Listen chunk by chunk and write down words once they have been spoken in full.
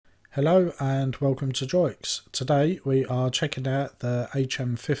Hello and welcome to Droix. Today we are checking out the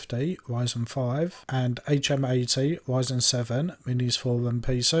HM50 Ryzen 5 and HM80 Ryzen 7 MinisForum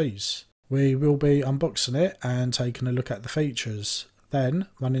PCs. We will be unboxing it and taking a look at the features, then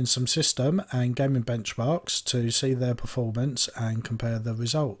running some system and gaming benchmarks to see their performance and compare the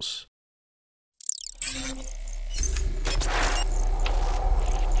results.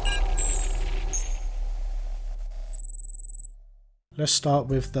 Let's start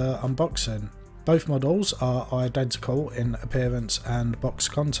with the unboxing. Both models are identical in appearance and box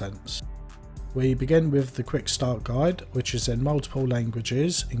contents. We begin with the quick start guide, which is in multiple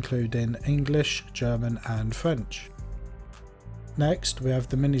languages including English, German and French. Next we have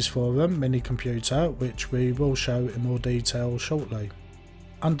the MinisForum mini computer, which we will show in more detail shortly.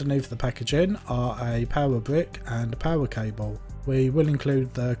 Underneath the packaging are a power brick and a power cable. We will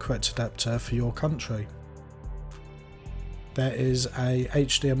include the correct adapter for your country. There is a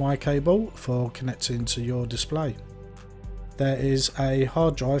HDMI cable for connecting to your display. There is a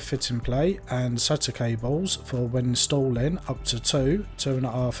hard drive fitting plate and SATA cables for when installing up to two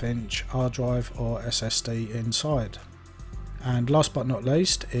 2.5 inch hard drive or SSD inside. And last but not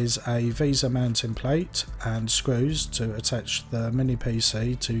least is a Visa mounting plate and screws to attach the mini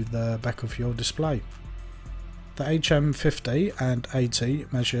PC to the back of your display. The HM50 and 80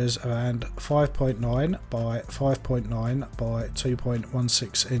 measures around 5.9 by 5.9 by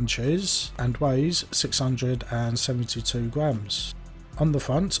 2.16 inches and weighs 672 grams. On the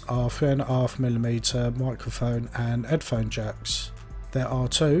front are 3.5mm microphone and headphone jacks. There are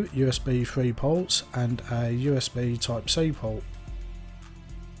two USB 3 ports and a USB Type-C port.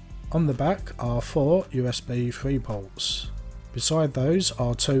 On the back are four USB 3 ports. Beside those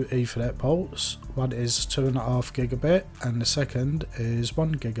are two Ethernet ports, one is 2.5 gigabit and the second is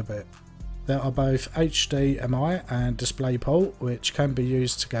 1 gigabit. There are both HDMI and DisplayPort, which can be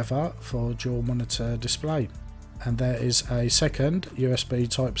used together for dual monitor display. And there is a second USB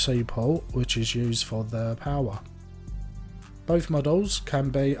Type-C port which is used for the power. Both models can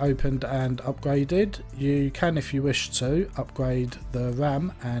be opened and upgraded. You can, if you wish to, upgrade the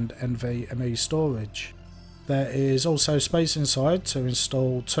RAM and NVMe storage. There is also space inside to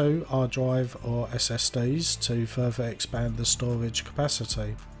install two hard drive or SSDs to further expand the storage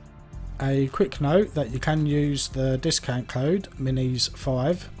capacity. A quick note that you can use the discount code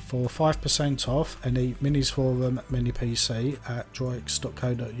MINIS5 for 5% off any MinisForum mini PC at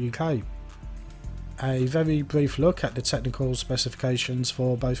droix.co.uk. A very brief look at the technical specifications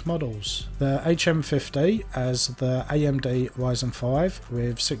for both models. The HM50 has the AMD Ryzen 5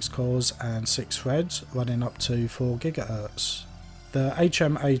 with 6 cores and 6 threads running up to 4 GHz. The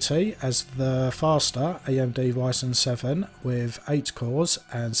HM80 has the faster AMD Ryzen 7 with 8 cores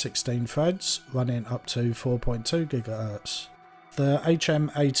and 16 threads running up to 4.2 GHz. The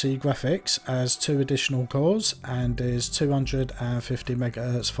HM80 graphics has 2 additional cores and is 250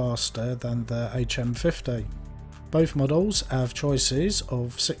 MHz faster than the HM50. Both models have choices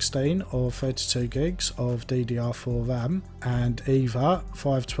of 16 or 32 gigs of DDR4 RAM and either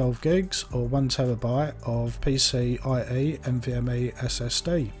 512 gigs or 1TB of PCIe NVMe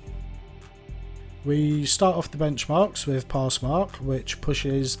SSD. We start off the benchmarks with PassMark, which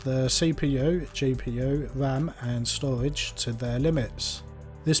pushes the CPU, GPU, RAM and storage to their limits.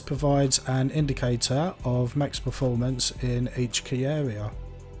 This provides an indicator of max performance in each key area.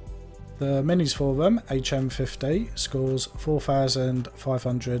 The MinisForum HM50 scores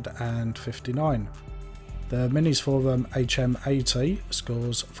 4,559. The MinisForum HM80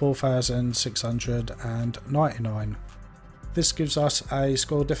 scores 4,699. This gives us a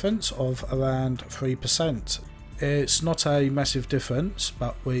score difference of around 3%. It's not a massive difference,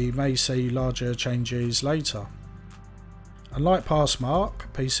 but we may see larger changes later. Unlike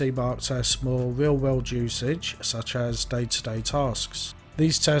PassMark, PCMark tests more real-world usage, such as day-to-day tasks.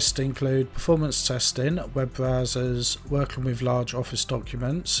 These tests include performance testing, web browsers, working with large office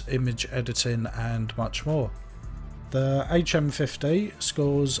documents, image editing and much more. The HM50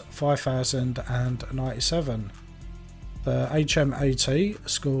 scores 5,097. The HM80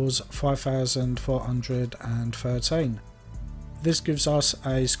 scores 5,413. This gives us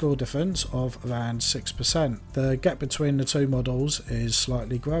a score difference of around 6%. The gap between the two models is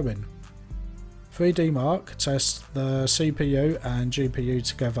slightly growing. 3DMark tests the CPU and GPU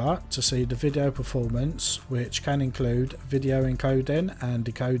together to see the video performance, which can include video encoding and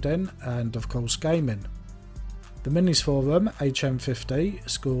decoding and of course gaming. The MinisForum HM50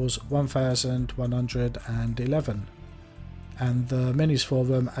 scores 1,111. And the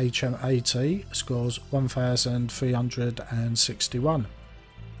MinisForum HM80 scores 1,361.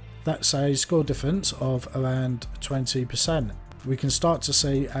 That's a score difference of around 20%. we can start to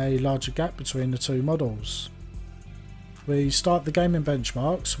see a larger gap between the two models. We start the gaming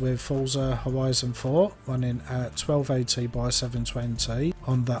benchmarks with Forza Horizon 4 running at 1280 by 720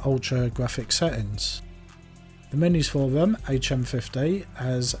 on the ultra graphic settings. The MinisForum HM50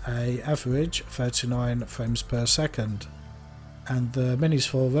 has an average 39 frames per second, and the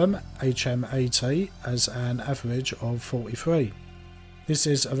MinisForum HM80 has an average of 43. This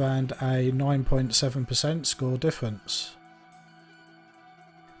is around a 9.7% score difference.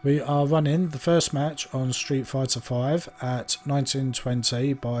 We are running the first match on Street Fighter V at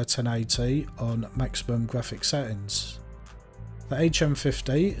 1920 by 1080 on maximum graphic settings. The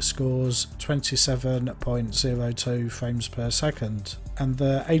HM50 scores 27.02 frames per second, and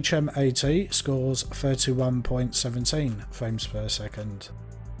the HM80 scores 31.17 frames per second.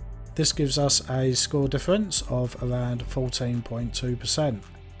 This gives us a score difference of around 14.2%,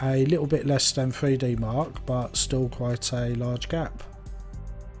 a little bit less than 3D Mark, but still quite a large gap.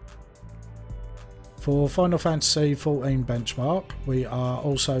 For Final Fantasy XIV benchmark, we are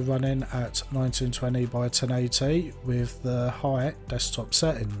also running at 1920 by 1080 with the high desktop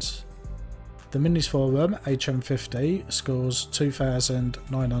settings. The MinisForum HM50 scores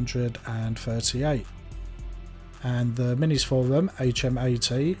 2938, and the MinisForum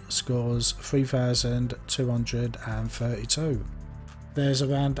HM80 scores 3232. There's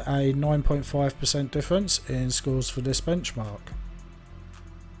around a 9.5% difference in scores for this benchmark.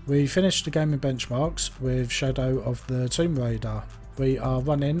 We finished the gaming benchmarks with Shadow of the Tomb Raider. We are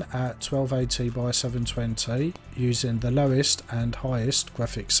running at 1280 by 720 using the lowest and highest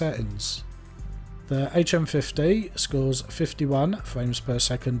graphic settings. The HM50 scores 51 frames per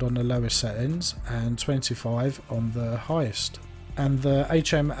second on the lowest settings and 25 on the highest. And the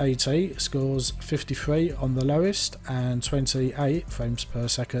HM80 scores 53 on the lowest and 28 frames per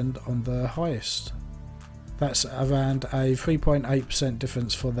second on the highest. That's around a 3.8%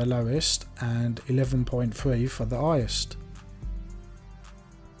 difference for the lowest and 11.3 for the highest.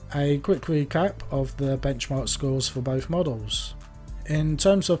 A quick recap of the benchmark scores for both models. In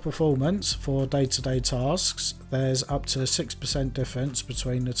terms of performance for day-to-day tasks, there's up to 6% difference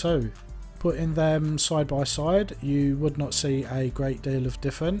between the two. Putting them side by side, you would not see a great deal of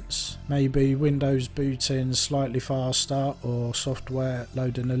difference. Maybe Windows booting slightly faster or software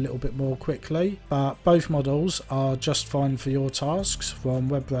loading a little bit more quickly, but both models are just fine for your tasks, from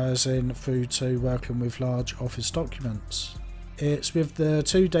web browsing through to working with large office documents. It's with the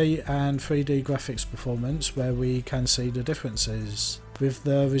 2D and 3D graphics performance where we can see the differences, with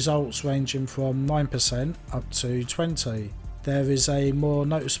the results ranging from 9% up to 20%. There is a more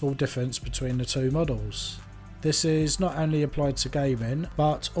noticeable difference between the two models. This is not only applied to gaming,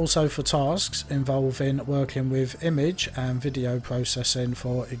 but also for tasks involving working with image and video processing,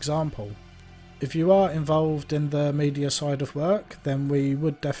 for example. If you are involved in the media side of work, then we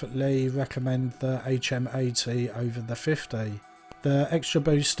would definitely recommend the HM80 over the 50. The extra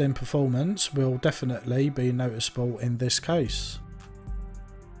boost in performance will definitely be noticeable in this case.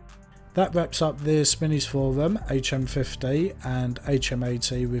 That wraps up this MinisForum HM50 and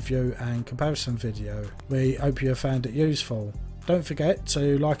HM80 review and comparison video. We hope you have found it useful. Don't forget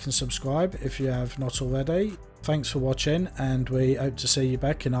to like and subscribe if you have not already. Thanks for watching, and we hope to see you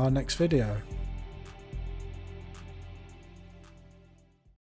back in our next video.